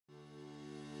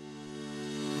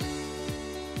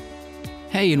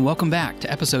Hey, and welcome back to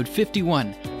episode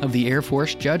 51 of the Air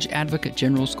Force Judge Advocate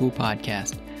General School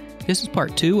podcast. This is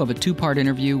part 2 of a 2-part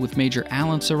interview with Major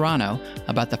Alan Serrano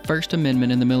about the First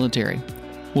Amendment in the military.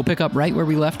 We'll pick up right where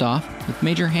we left off with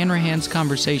Major Hanrahan's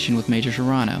conversation with Major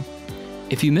Serrano.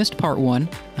 If you missed part 1,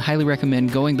 I highly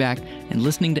recommend going back and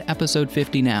listening to episode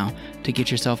 50 now to get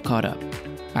yourself caught up.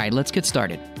 All right, let's get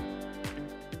started.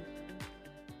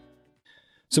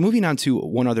 So moving on to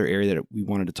one other area that we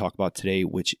wanted to talk about today,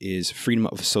 which is freedom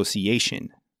of association.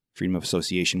 Freedom of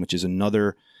association, which is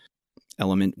another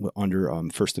element under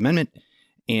First Amendment.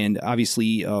 And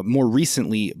obviously, more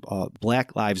recently,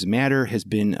 Black Lives Matter has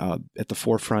been at the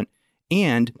forefront,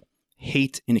 and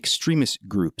hate and extremist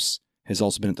groups has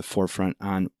also been at the forefront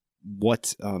on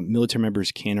what military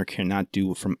members can or cannot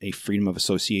do from a freedom of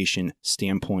association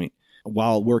standpoint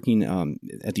while working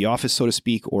at the office, so to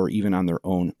speak, or even on their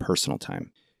own personal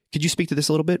time. Could you speak to this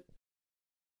a little bit?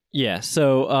 Yeah.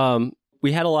 So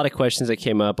we had a lot of questions that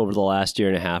came up over the last year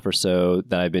and a half or so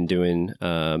that I've been doing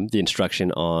the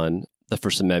instruction on the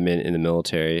First Amendment in the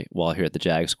military while here at the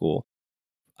JAG school.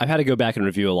 I've had to go back and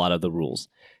review a lot of the rules.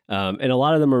 And a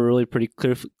lot of them are really pretty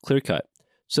clear cut.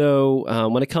 So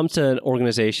when it comes to an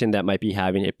organization that might be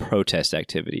having a protest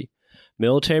activity,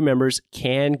 military members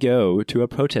can go to a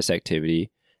protest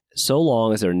activity so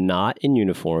long as they're not in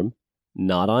uniform,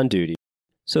 not on duty.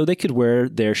 So they could wear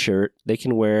their shirt, they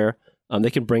can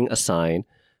bring a sign,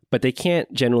 but they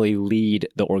can't generally lead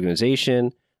the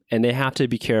organization, and they have to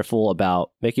be careful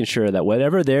about making sure that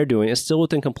whatever they're doing is still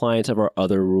within compliance of our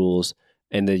other rules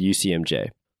and the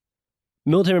UCMJ.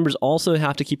 Military members also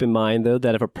have to keep in mind, though,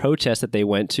 that if a protest that they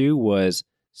went to was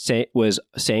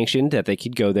sanctioned, that they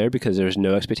could go there because there's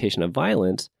no expectation of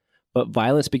violence, but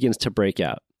violence begins to break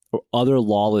out or other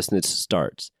lawlessness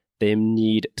starts, they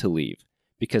need to leave,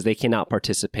 because they cannot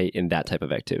participate in that type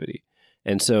of activity.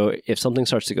 And so if something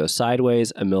starts to go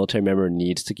sideways, a military member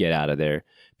needs to get out of there,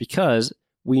 because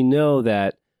we know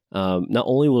that not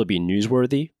only will it be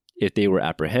newsworthy if they were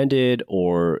apprehended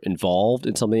or involved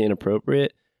in something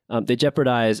inappropriate, they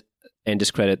jeopardize and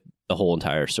discredit the whole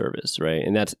entire service, right?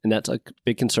 And that's a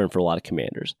big concern for a lot of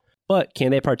commanders. But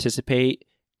can they participate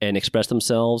and express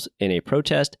themselves in a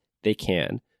protest? They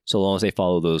can, so long as they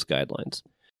follow those guidelines.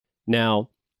 Now,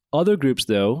 other groups,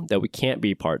 though, that we can't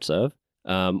be parts of,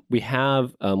 we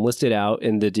have listed out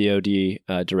in the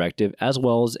DoD directive, as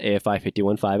well as AFI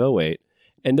 51508,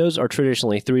 and those are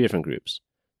traditionally 3 different groups.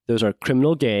 Those are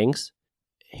criminal gangs,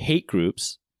 hate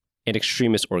groups, and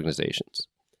extremist organizations.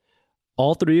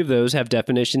 All 3 of those have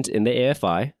definitions in the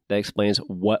AFI that explains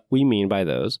what we mean by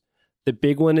those. The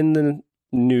big one in the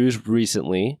news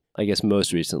recently, I guess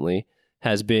most recently,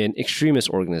 has been extremist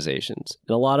organizations.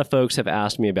 And a lot of folks have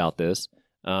asked me about this.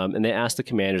 And they ask the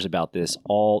commanders about this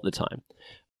all the time.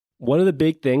 One of the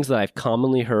big things that I've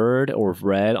commonly heard or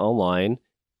read online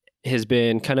has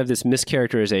been kind of this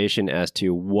mischaracterization as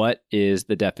to what is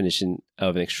the definition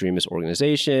of an extremist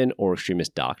organization or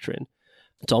extremist doctrine.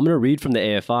 So I'm going to read from the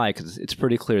AFI because it's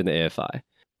pretty clear in the AFI.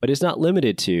 But it's not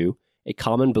limited to a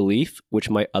common belief, which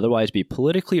might otherwise be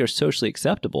politically or socially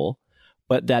acceptable,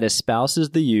 but that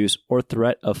espouses the use or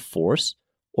threat of force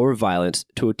or violence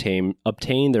to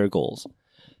obtain their goals.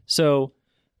 So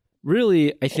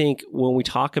really, I think when we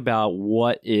talk about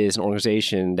what is an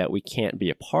organization that we can't be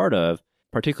a part of,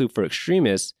 particularly for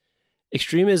extremists,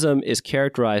 extremism is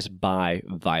characterized by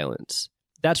violence.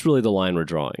 That's really the line we're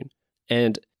drawing.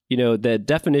 And, the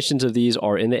definitions of these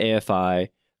are in the AFI.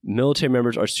 Military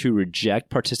members are to reject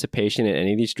participation in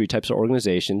any of these 3 types of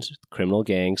organizations, criminal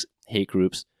gangs, hate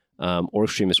groups, or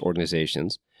extremist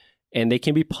organizations. And they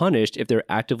can be punished if they're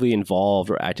actively involved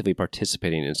or actively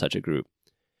participating in such a group.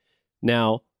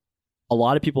 Now, a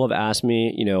lot of people have asked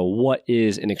me, what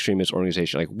is an extremist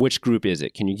organization? Like, which group is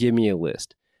it? Can you give me a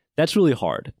list? That's really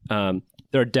hard. There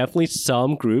are definitely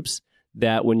some groups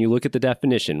that when you look at the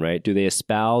definition, right, do they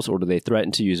espouse or do they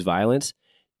threaten to use violence?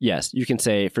 Yes, you can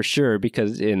say for sure,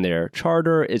 because in their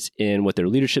charter, it's in what their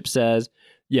leadership says.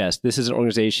 Yes, this is an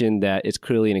organization that is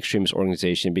clearly an extremist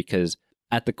organization because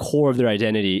at the core of their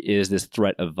identity is this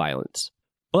threat of violence.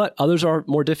 But others are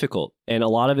more difficult, and a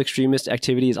lot of extremist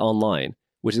activity is online,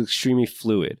 which is extremely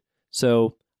fluid.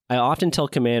 So I often tell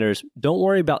commanders, don't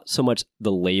worry about so much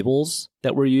the labels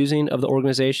that we're using of the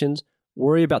organizations,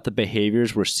 worry about the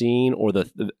behaviors we're seeing or the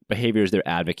behaviors they're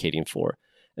advocating for.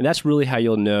 And that's really how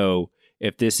you'll know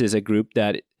if this is a group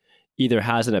that either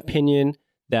has an opinion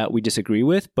that we disagree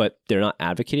with, but they're not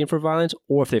advocating for violence,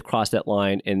 or if they've crossed that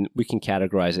line and we can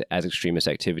categorize it as extremist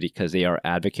activity because they are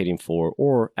advocating for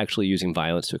or actually using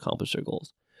violence to accomplish their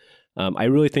goals. I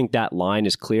really think that line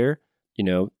is clear.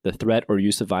 The threat or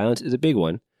use of violence is a big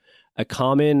one. A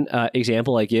common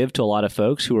example I give to a lot of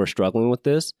folks who are struggling with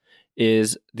this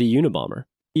is the Unabomber.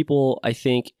 People, I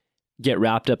think, get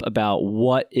wrapped up about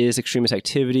what is extremist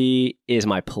activity, is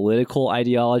my political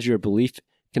ideology or belief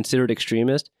considered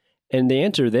extremist? And the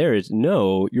answer there is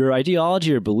no. Your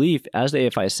ideology or belief, as the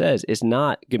AFI says, is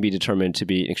not going to be determined to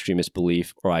be an extremist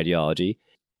belief or ideology.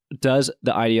 Does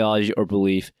the ideology or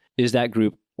belief, is that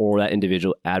group or that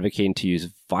individual advocating to use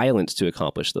violence to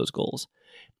accomplish those goals?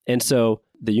 And so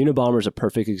the Unabomber is a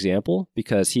perfect example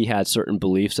because he had certain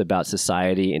beliefs about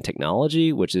society and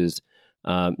technology, which is,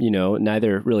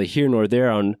 neither really here nor there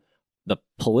on the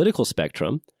political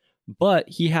spectrum, but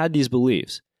he had these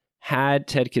beliefs. Had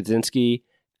Ted Kaczynski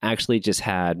actually just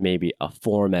had maybe a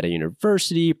forum at a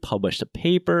university, published a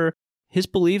paper, his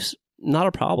beliefs, not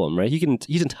a problem, right?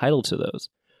 He's entitled to those.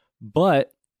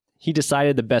 But he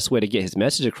decided the best way to get his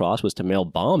message across was to mail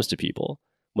bombs to people.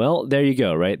 Well, there you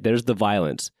go, right? There's the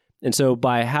violence. And so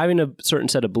by having a certain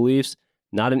set of beliefs,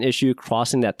 not an issue,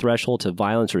 crossing that threshold to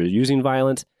violence or using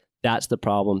violence, that's the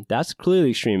problem. That's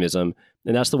clearly extremism.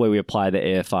 And that's the way we apply the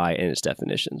AFI and its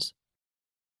definitions.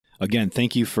 Again,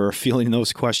 thank you for fielding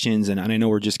those questions. And I know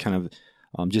we're just kind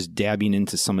of just dabbing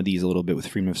into some of these a little bit with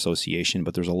freedom of association,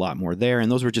 but there's a lot more there.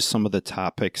 And those were just some of the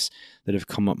topics that have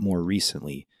come up more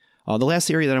recently. The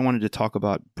last area that I wanted to talk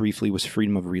about briefly was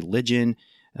freedom of religion.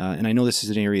 And I know this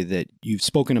is an area that you've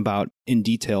spoken about in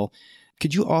detail.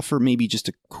 Could you offer maybe just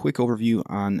a quick overview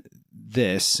on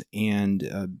this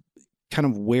and kind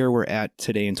of where we're at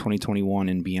today in 2021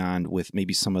 and beyond with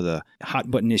maybe some of the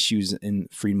hot button issues in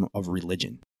freedom of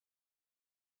religion?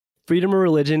 Freedom of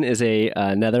religion is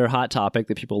another hot topic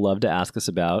that people love to ask us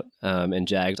about, and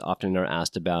JAGs often are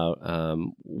asked about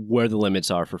where the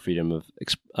limits are for freedom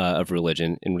of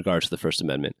religion in regards to the First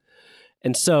Amendment.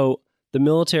 And so the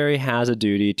military has a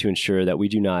duty to ensure that we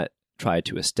do not try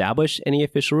to establish any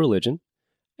official religion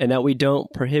and that we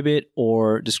don't prohibit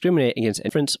or discriminate against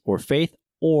difference or faith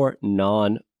or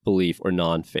non-belief or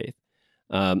non-faith.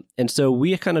 And so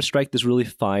we kind of strike this really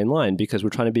fine line because we're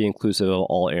trying to be inclusive of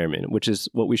all airmen, which is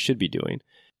what we should be doing.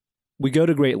 We go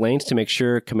to great lengths to make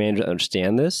sure commanders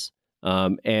understand this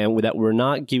and that we're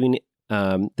not giving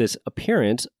this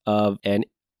appearance of an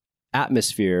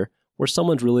atmosphere where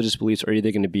someone's religious beliefs are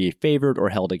either going to be favored or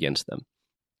held against them.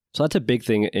 So that's a big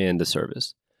thing in the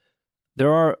service.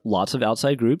 There are lots of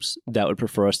outside groups that would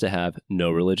prefer us to have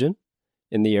no religion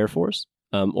in the Air Force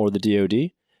or the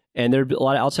DoD. And there are a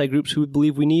lot of outside groups who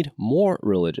believe we need more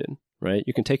religion, right?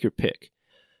 You can take your pick.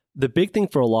 The big thing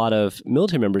for a lot of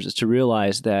military members is to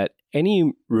realize that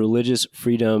any religious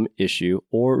freedom issue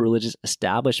or religious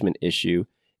establishment issue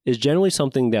is generally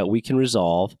something that we can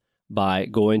resolve by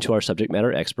going to our subject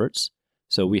matter experts.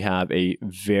 So we have a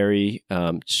very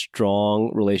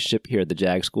strong relationship here at the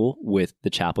JAG School with the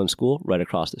Chaplain School right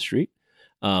across the street.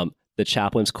 The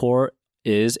Chaplains Corps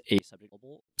is a subject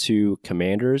to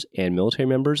commanders and military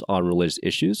members on religious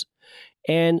issues.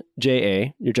 And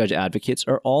JA, your judge advocates,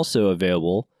 are also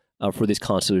available for these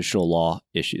constitutional law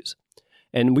issues.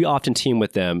 And we often team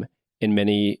with them in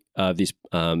many of these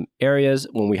areas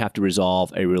when we have to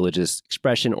resolve a religious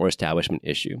expression or establishment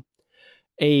issue.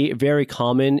 A very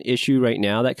common issue right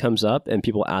now that comes up and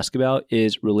people ask about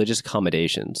is religious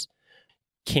accommodations.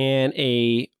 Can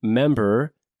a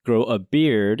member grow a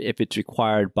beard if it's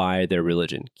required by their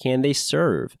religion? Can they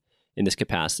serve in this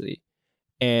capacity?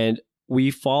 And we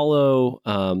follow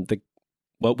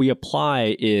what we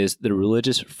apply is the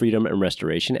Religious Freedom and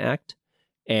Restoration Act.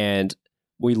 And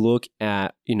we look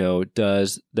at,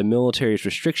 does the military's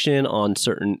restriction on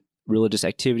certain religious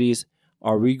activities,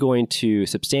 are we going to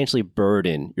substantially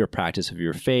burden your practice of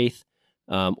your faith?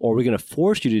 Or are we going to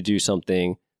force you to do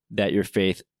something that your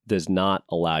faith does not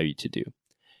allow you to do?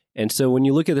 And so when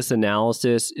you look at this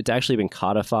analysis, it's actually been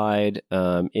codified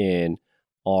in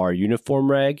our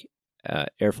uniform reg,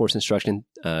 Air Force Instruction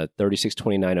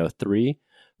 362903,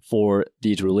 for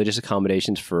these religious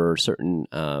accommodations for certain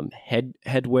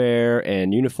headwear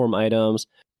and uniform items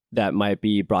that might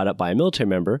be brought up by a military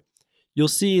member. You'll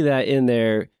see that in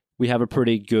there, we have a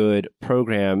pretty good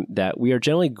program that we are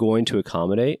generally going to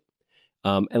accommodate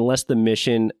unless the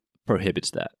mission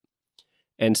prohibits that.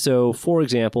 And so, for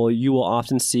example, you will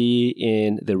often see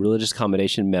in the religious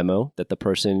accommodation memo that the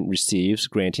person receives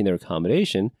granting their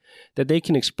accommodation that they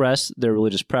can express their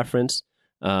religious preference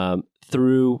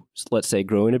through, let's say,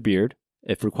 growing a beard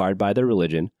if required by their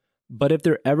religion. But if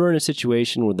they're ever in a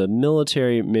situation where the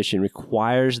military mission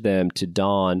requires them to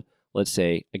don, let's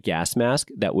say, a gas mask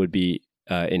that would be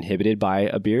inhibited by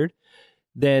a beard,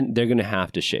 then they're going to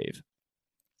have to shave.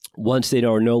 Once they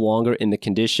are no longer in the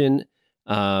condition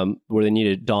where they need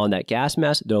to don that gas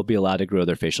mask, they'll be allowed to grow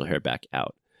their facial hair back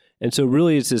out. And so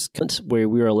really it's this where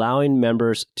we are allowing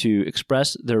members to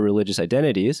express their religious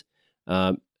identities,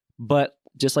 but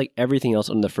just like everything else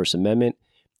under the First Amendment,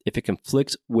 if it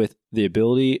conflicts with the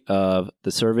ability of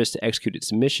the service to execute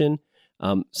its mission,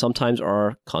 sometimes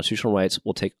our constitutional rights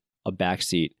will take a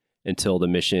backseat until the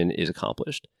mission is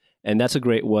accomplished. And that's a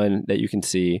great one that you can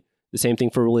see. The same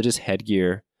thing for religious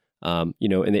headgear. In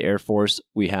the Air Force,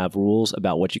 we have rules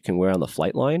about what you can wear on the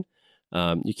flight line.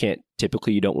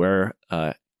 You don't wear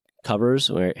covers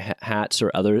or hats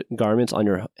or other garments on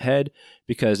your head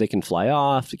because they can fly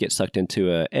off, get sucked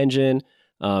into an engine.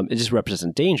 It just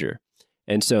represents danger.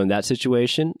 And so in that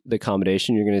situation, the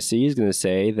accommodation you're going to see is going to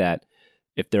say that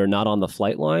if they're not on the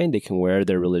flight line, they can wear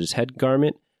their religious head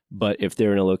garment. But if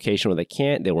they're in a location where they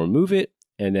can't, they'll remove it.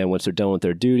 And then once they're done with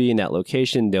their duty in that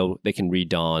location, they can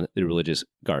redon the religious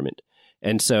garment.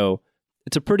 And so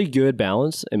it's a pretty good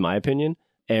balance, in my opinion.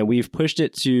 And we've pushed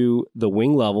it to the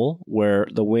wing level where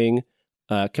the wing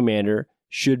commander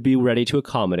should be ready to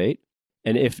accommodate.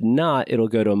 And if not, it'll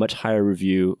go to a much higher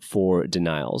review for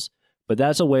denials. But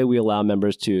that's a way we allow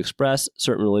members to express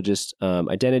certain religious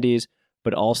identities,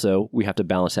 but also we have to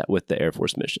balance that with the Air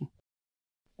Force mission.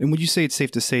 And would you say it's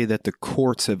safe to say that the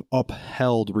courts have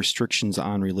upheld restrictions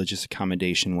on religious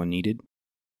accommodation when needed?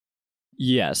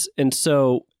 Yes. And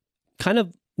so kind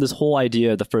of this whole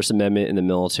idea of the First Amendment in the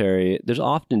military, there's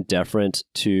often deference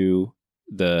to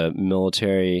the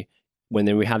military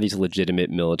when we have these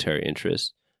legitimate military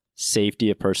interests.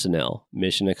 Safety of personnel,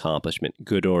 mission accomplishment,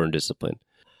 good order and discipline.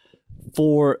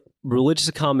 For religious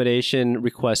accommodation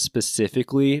requests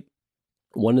specifically,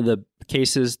 one of the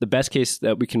best case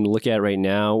that we can look at right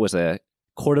now was a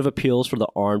Court of Appeals for the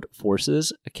Armed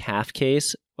Forces, a CAF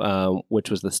case, which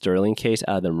was the Sterling case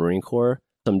out of the Marine Corps,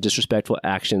 some disrespectful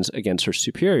actions against her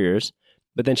superiors.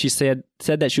 But then she said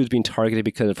that she was being targeted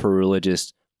because of her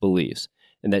religious beliefs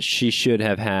and that she should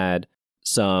have had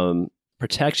some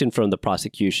protection from the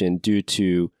prosecution due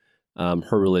to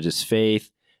her religious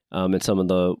faith and some of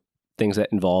the things that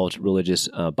involved religious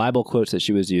Bible quotes that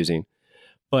she was using.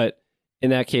 But in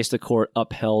that case, the court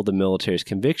upheld the military's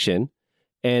conviction,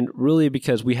 and really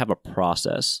because we have a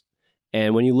process.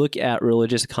 And when you look at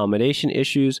religious accommodation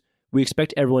issues, we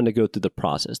expect everyone to go through the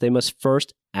process. They must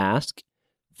first ask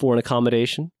for an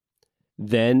accommodation.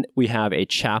 Then we have a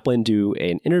chaplain do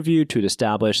an interview to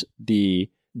establish the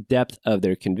depth of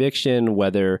their conviction,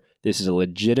 whether this is a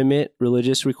legitimate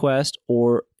religious request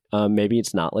or maybe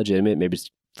it's not legitimate, maybe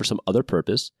it's for some other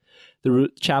purpose. The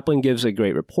chaplain gives a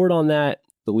great report on that.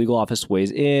 The legal office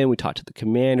weighs in. We talk to the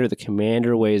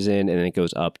commander weighs in, and then it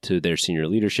goes up to their senior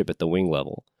leadership at the wing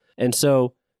level. And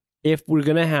so if we're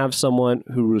going to have someone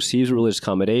who receives religious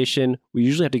accommodation, we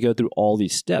usually have to go through all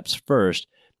these steps first.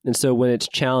 And so when it's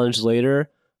challenged later,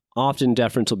 often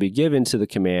deference will be given to the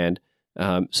command,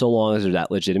 so long as that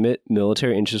legitimate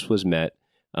military interest was met,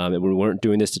 and we weren't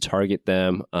doing this to target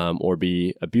them or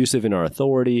be abusive in our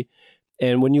authority.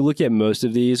 And when you look at most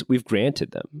of these, we've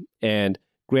granted them. And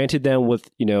granted them with,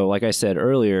 like I said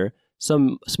earlier,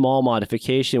 some small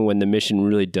modification when the mission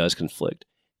really does conflict.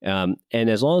 And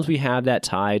as long as we have that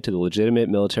tied to the legitimate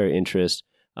military interest,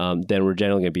 then we're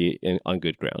generally going to be on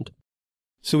good ground.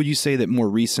 So would you say that more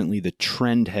recently the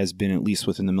trend has been, at least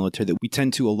within the military, that we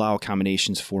tend to allow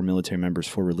accommodations for military members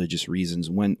for religious reasons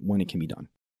when it can be done?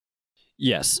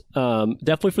 Yes,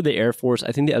 definitely for the Air Force.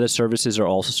 I think the other services are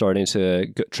also starting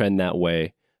to trend that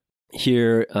way.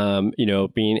 Here,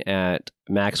 being at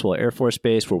Maxwell Air Force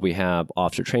Base, where we have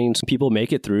officer training, some people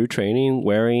make it through training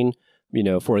wearing,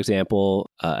 for example,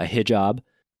 a hijab.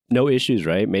 No issues,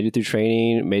 right? Made it through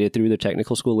training, made it through the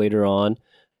technical school later on.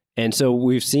 And so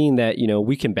we've seen that,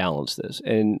 we can balance this.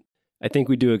 And I think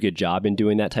we do a good job in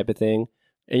doing that type of thing.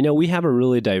 And, we have a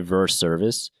really diverse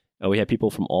service. We have people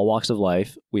from all walks of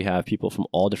life. We have people from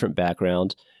all different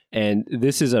backgrounds. And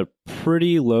this is a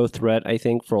pretty low threat, I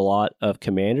think, for a lot of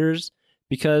commanders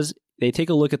because they take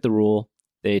a look at the rule,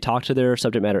 they talk to their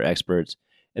subject matter experts,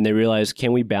 and they realize,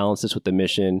 can we balance this with the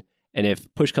mission? And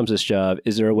if push comes to shove,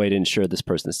 is there a way to ensure this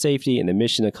person's safety and the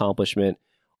mission accomplishment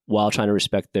while trying to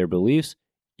respect their beliefs?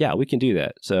 Yeah, we can do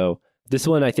that. So this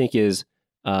one, I think, is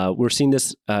we're seeing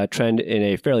this trend in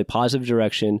a fairly positive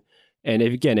direction. And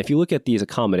if you look at these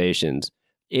accommodations,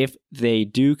 if they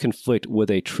do conflict with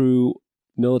a true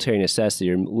military necessity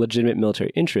or legitimate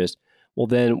military interest, well,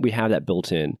 then we have that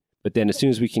built in. But then as soon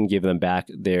as we can give them back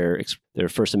their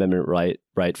First Amendment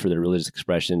right for their religious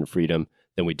expression and freedom,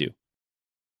 then we do.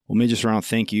 Well, Major Serrano,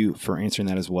 thank you for answering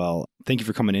that as well. Thank you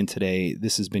for coming in today.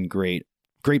 This has been great.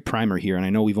 Great primer here. And I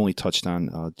know we've only touched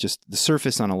on just the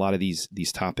surface on a lot of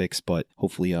these topics, but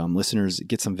hopefully listeners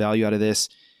get some value out of this.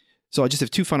 So I just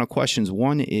have two final questions.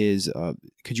 One is,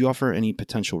 could you offer any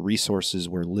potential resources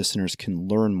where listeners can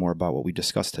learn more about what we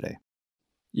discussed today?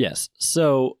 Yes.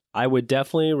 So I would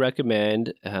definitely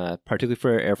recommend, particularly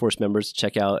for Air Force members, to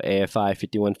check out AFI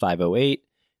 51508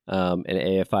 and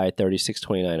AFI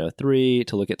 362903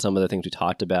 to look at some of the things we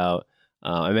talked about.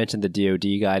 I mentioned the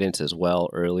DoD guidance as well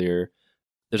earlier.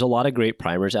 There's a lot of great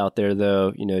primers out there,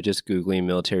 though, just Googling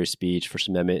military speech, First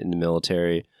Amendment in the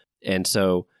military. And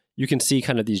so you can see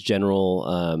kind of these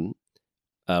general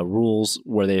rules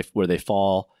where they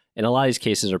fall. And a lot of these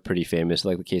cases are pretty famous,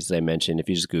 like the cases I mentioned. If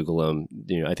you just Google them,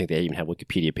 I think they even have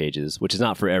Wikipedia pages, which is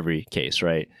not for every case,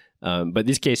 right? But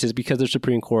these cases, because they're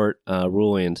Supreme Court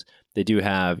rulings, they do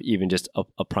have even just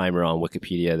a primer on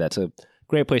Wikipedia. That's a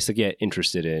great place to get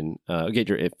interested in, get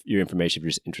your information if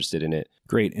you're just interested in it.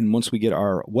 Great. And once we get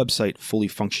our website fully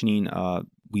functioning,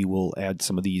 we will add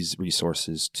some of these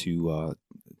resources to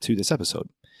this episode.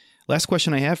 Last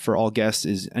question I have for all guests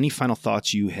is any final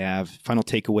thoughts you have, final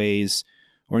takeaways,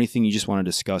 or anything you just want to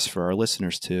discuss for our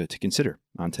listeners to consider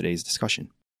on today's discussion?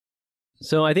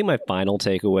 So I think my final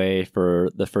takeaway for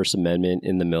the First Amendment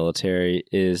in the military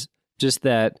is just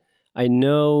that I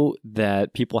know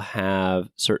that people have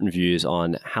certain views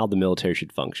on how the military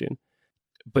should function.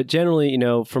 But generally,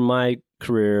 from my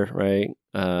career, right,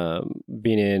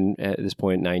 being in at this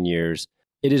point 9 years,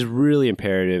 it is really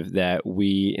imperative that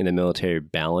we in the military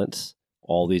balance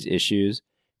all these issues,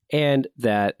 and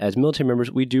that as military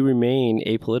members, we do remain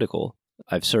apolitical.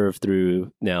 I've served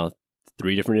through now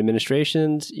 3 different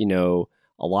administrations. A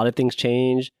lot of things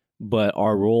change, but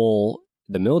our role,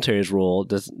 the military's role,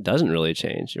 doesn't really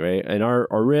change, right? And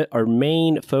our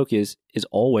main focus is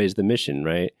always the mission,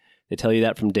 right? They tell you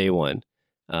that from day one.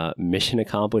 Mission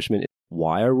accomplishment,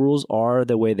 why our rules are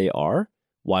the way they are,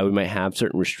 why we might have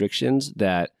certain restrictions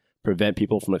that prevent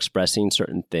people from expressing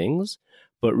certain things.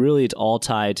 But really, it's all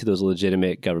tied to those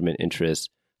legitimate government interests.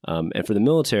 And for the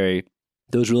military,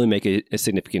 those really make a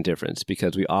significant difference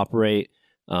because we operate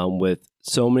with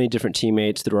so many different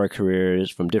teammates through our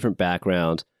careers from different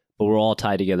backgrounds, but we're all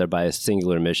tied together by a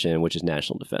singular mission, which is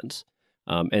national defense.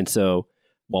 And so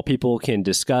while people can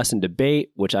discuss and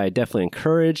debate, which I definitely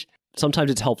encourage, sometimes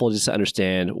it's helpful just to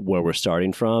understand where we're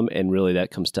starting from. And really,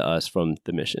 that comes to us from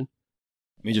the mission.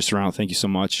 Major Serrano, thank you so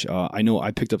much. I know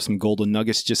I picked up some golden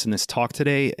nuggets just in this talk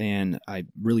today, and I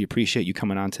really appreciate you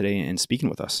coming on today and speaking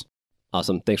with us.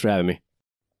 Awesome. Thanks for having me.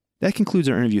 That concludes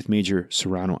our interview with Major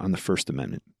Serrano on the First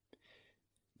Amendment.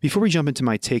 Before we jump into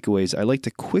my takeaways, I'd like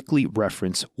to quickly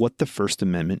reference what the First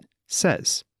Amendment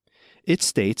says. It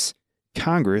states,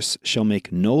 Congress shall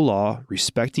make no law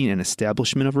respecting an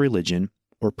establishment of religion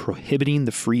or prohibiting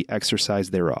the free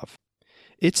exercise thereof.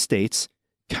 It states,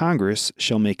 Congress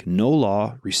shall make no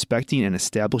law respecting an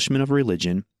establishment of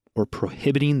religion or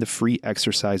prohibiting the free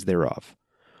exercise thereof,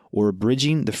 or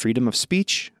abridging the freedom of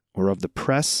speech or of the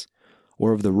press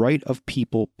or of the right of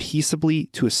people peaceably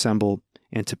to assemble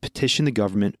and to petition the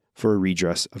government for a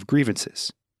redress of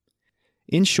grievances.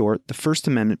 In short, the First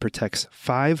Amendment protects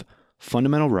 5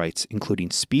 fundamental rights,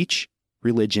 including speech,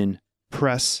 religion,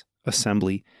 press,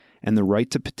 assembly, and the right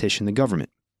to petition the government.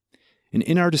 And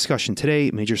in our discussion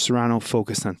today, Major Serrano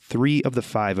focused on 3 of the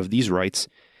 5 of these rights,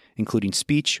 including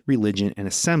speech, religion, and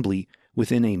assembly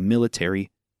within a military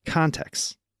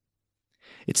context.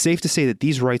 It's safe to say that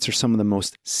these rights are some of the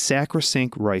most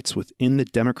sacrosanct rights within the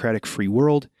democratic free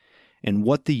world and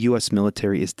what the U.S.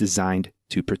 military is designed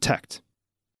to protect.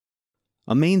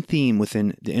 A main theme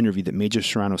within the interview that Major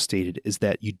Serrano stated is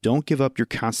that you don't give up your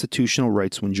constitutional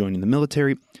rights when joining the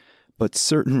military, but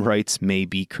certain rights may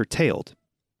be curtailed.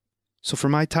 So for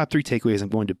my top 3 takeaways, I'm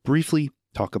going to briefly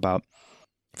talk about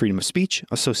freedom of speech,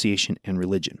 association, and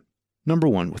religion. Number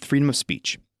 1, with freedom of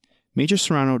speech. Major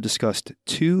Serrano discussed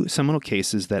 2 seminal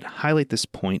cases that highlight this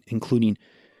point, including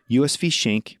U.S. v.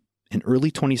 Schenck, an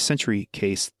early 20th century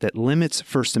case that limits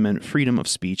First Amendment freedom of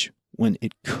speech when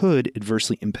it could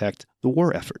adversely impact the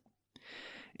war effort,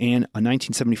 and a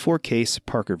 1974 case,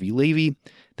 Parker v. Levy,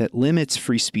 that limits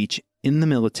free speech in the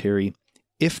military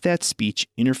if that speech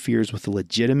interferes with a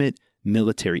legitimate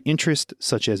military interest,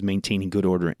 such as maintaining good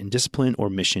order and discipline or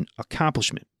mission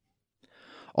accomplishment.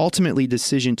 Ultimately, the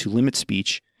decision to limit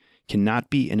speech cannot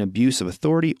be an abuse of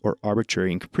authority or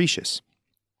arbitrary and capricious.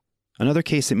 Another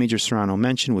case that Major Serrano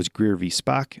mentioned was Greer v.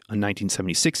 Spock, a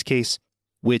 1976 case,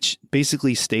 which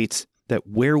basically states that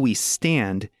where we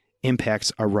stand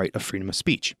impacts our right of freedom of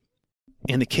speech.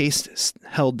 And the case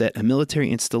held that a military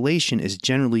installation is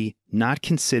generally not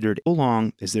considered so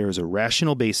long as there is a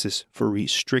rational basis for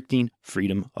restricting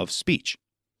freedom of speech.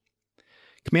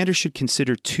 Commanders should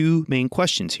consider 2 main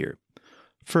questions here.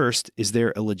 First, is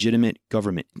there a legitimate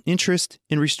government interest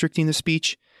in restricting the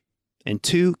speech? And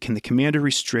 2, can the commander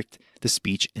restrict the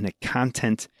speech in a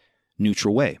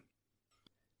content-neutral way?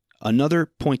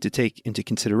 Another point to take into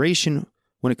consideration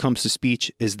when it comes to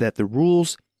speech is that the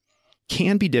rules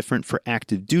can be different for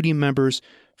active duty members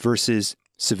versus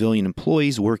civilian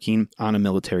employees working on a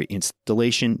military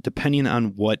installation, depending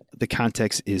on what the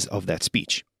context is of that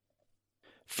speech.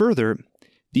 Further,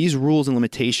 these rules and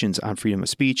limitations on freedom of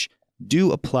speech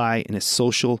do apply in a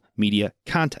social media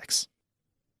context.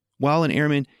 While an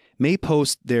airman may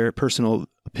post their personal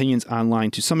opinions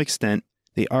online to some extent,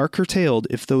 they are curtailed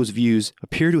if those views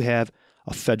appear to have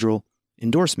a federal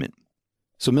endorsement.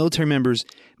 So military members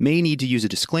may need to use a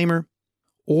disclaimer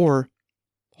or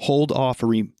hold off or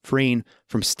refrain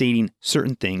from stating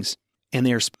certain things, and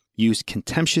they are use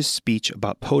contemptuous speech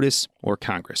about POTUS or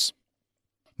Congress.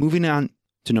 Moving on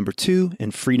to number 2,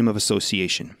 and freedom of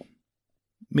association.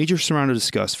 Major Serrano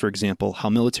discussed, for example, how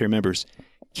military members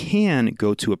can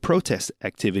go to a protest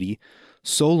activity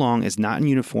so long as not in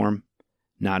uniform,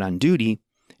 not on duty,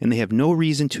 and they have no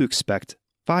reason to expect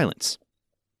violence.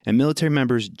 And military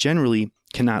members generally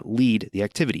cannot lead the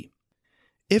activity.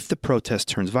 If the protest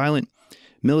turns violent,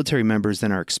 military members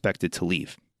then are expected to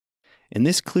leave. And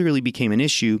this clearly became an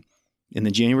issue in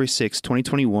the January 6,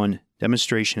 2021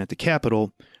 demonstration at the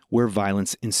Capitol, where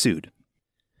violence ensued.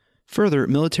 Further,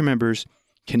 military members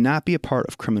cannot be a part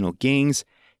of criminal gangs,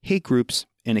 hate groups,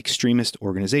 and extremist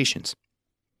organizations.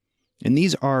 And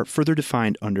these are further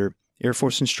defined under Air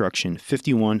Force Instruction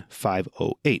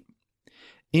 51508.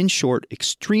 In short,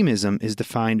 extremism is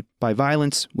defined by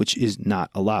violence, which is not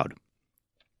allowed.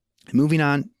 Moving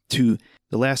on to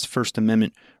the last First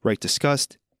Amendment right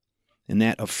discussed, and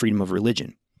that of freedom of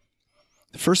religion.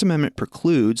 The First Amendment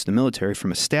precludes the military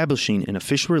from establishing an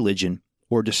official religion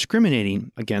or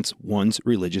discriminating against one's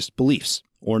religious beliefs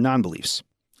or non-beliefs.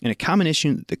 And a common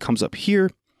issue that comes up here,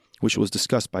 which was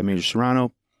discussed by Major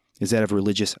Serrano, is that of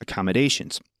religious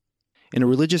accommodations. In a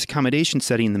religious accommodation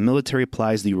setting, the military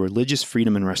applies the Religious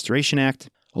Freedom and Restoration Act,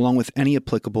 along with any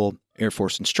applicable Air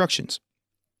Force instructions.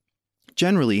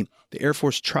 Generally, the Air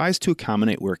Force tries to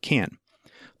accommodate where it can,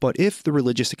 but if the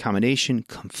religious accommodation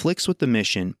conflicts with the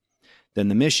mission, then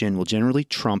the mission will generally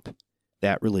trump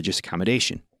that religious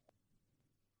accommodation.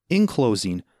 In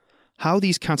closing, how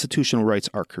these constitutional rights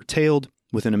are curtailed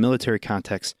within a military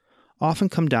context often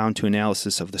come down to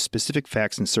analysis of the specific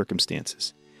facts and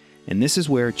circumstances. And this is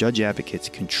where judge advocates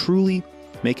can truly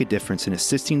make a difference in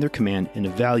assisting their command in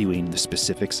evaluating the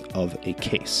specifics of a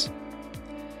case.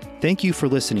 Thank you for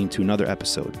listening to another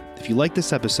episode. If you like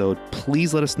this episode,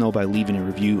 please let us know by leaving a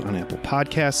review on Apple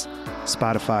Podcasts,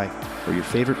 Spotify, or your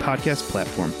favorite podcast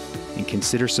platform, and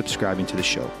consider subscribing to the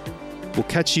show. We'll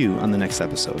catch you on the next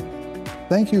episode.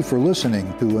 Thank you for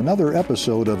listening to another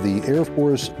episode of the Air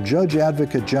Force Judge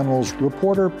Advocate General's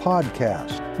Reporter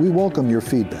Podcast. We welcome your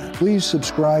feedback. Please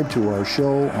subscribe to our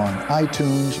show on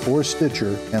iTunes or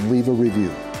Stitcher and leave a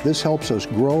review. This helps us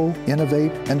grow,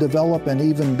 innovate, and develop an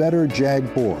even better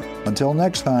JAG Corps. Until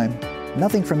next time.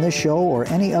 Nothing from this show or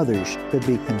any others could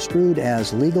be construed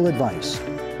as legal advice.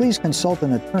 Please consult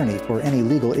an attorney for any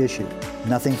legal issue.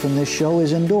 Nothing from this show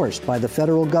is endorsed by the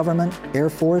federal government, Air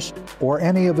Force, or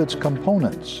any of its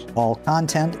components. All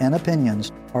content and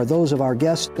opinions are those of our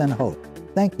guests and host.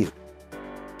 Thank you.